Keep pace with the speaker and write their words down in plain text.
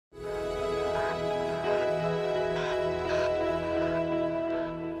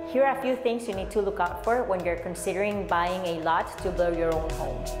Here are a few things you need to look out for when you're considering buying a lot to build your own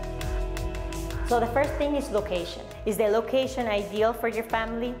home. So the first thing is location. Is the location ideal for your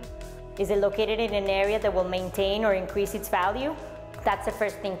family? Is it located in an area that will maintain or increase its value? That's the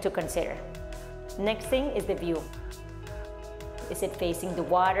first thing to consider. Next thing is the view. Is it facing the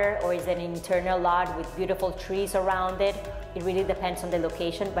water, or is it an internal lot with beautiful trees around it? It really depends on the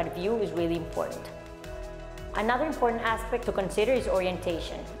location, but view is really important. Another important aspect to consider is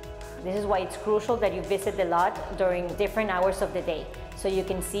orientation. This is why it's crucial that you visit the lot during different hours of the day, so you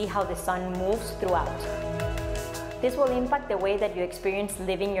can see how the sun moves throughout. This will impact the way that you experience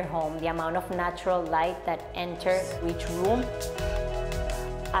living your home, the amount of natural light that enters each room,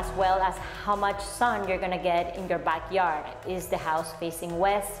 as well as how much sun you're gonna get in your backyard. Is the house facing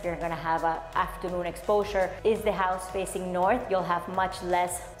west? You're gonna have an afternoon exposure. Is the house facing north? You'll have much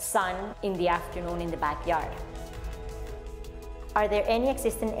less sun in the afternoon in the backyard. Are there any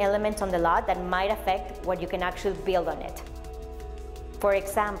existing elements on the lot that might affect what you can actually build on it? For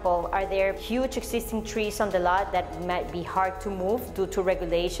example, are there huge existing trees on the lot that might be hard to move due to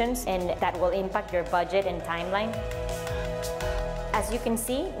regulations and that will impact your budget and timeline? As you can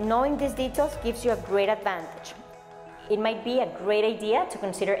see, knowing these details gives you a great advantage. It might be a great idea to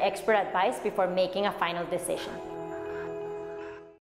consider expert advice before making a final decision.